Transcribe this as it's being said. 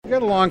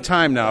got a long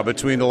time now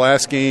between the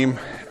last game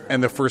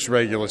and the first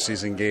regular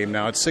season game.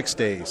 Now it's 6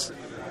 days.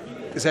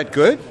 Is that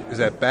good? Is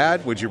that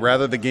bad? Would you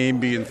rather the game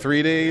be in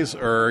 3 days,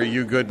 or are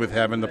you good with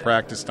having the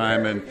practice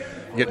time and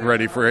getting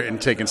ready for it and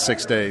taking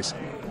 6 days?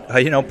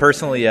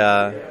 Personally,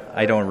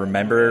 I don't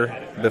remember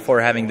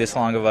before having this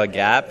long of a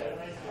gap.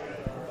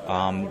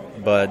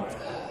 But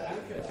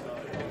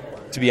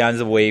to be honest,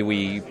 the way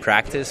we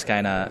practice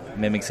kind of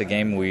mimics a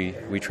game.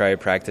 We try to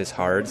practice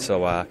hard,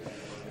 so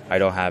I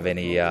don't have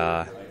any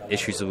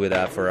issues with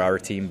that for our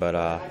team. But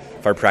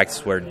if our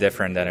practice were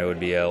different, then it would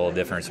be a little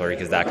different story,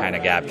 because that kind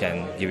of gap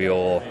can give you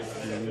a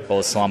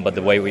little slump. But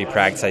the way we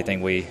practice, I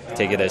think we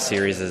take it as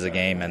serious as a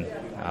game, and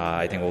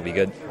I think we'll be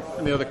good.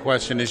 And the other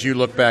question is, you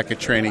look back at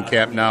training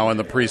camp now and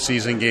the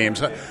preseason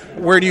games.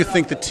 Where do you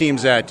think the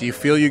team's at? Do you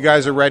feel you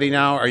guys are ready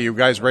now? Are you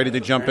guys ready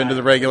to jump into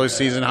the regular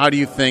season? How do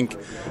you think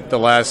the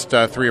last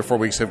 3 or 4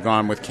 weeks have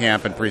gone with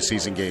camp and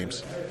preseason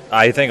games?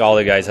 I think all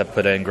the guys have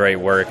put in great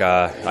work.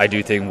 I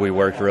do think we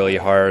worked really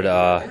hard.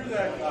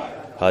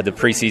 The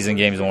preseason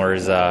games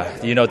was,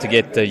 to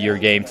get your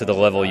game to the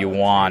level you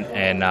want.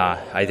 And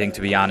I think,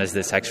 to be honest,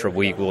 this extra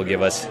week will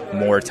give us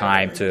more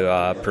time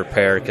to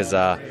prepare, because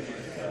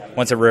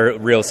once a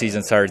real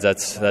season starts,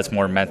 that's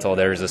more mental.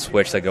 There's a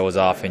switch that goes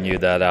off in you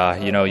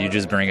that, you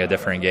just bring a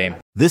different game.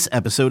 This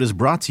episode is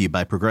brought to you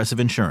by Progressive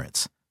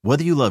Insurance.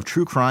 Whether you love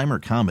true crime or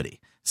comedy,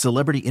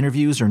 celebrity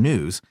interviews or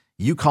news,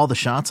 you call the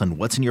shots on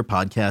what's in your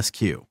podcast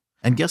queue.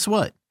 And guess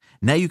what?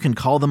 Now you can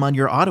call them on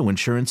your auto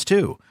insurance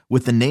too,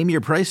 with the Name Your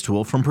Price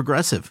tool from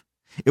Progressive.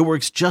 It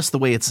works just the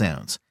way it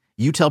sounds.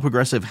 You tell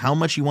Progressive how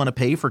much you want to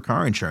pay for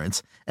car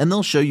insurance, and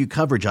they'll show you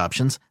coverage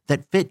options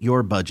that fit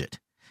your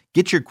budget.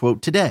 Get your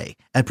quote today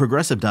at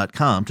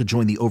Progressive.com to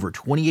join the over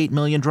 28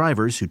 million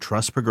drivers who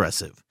trust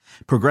Progressive.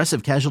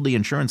 Progressive Casualty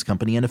Insurance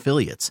Company and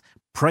Affiliates.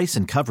 Price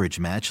and coverage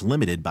match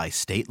limited by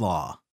state law.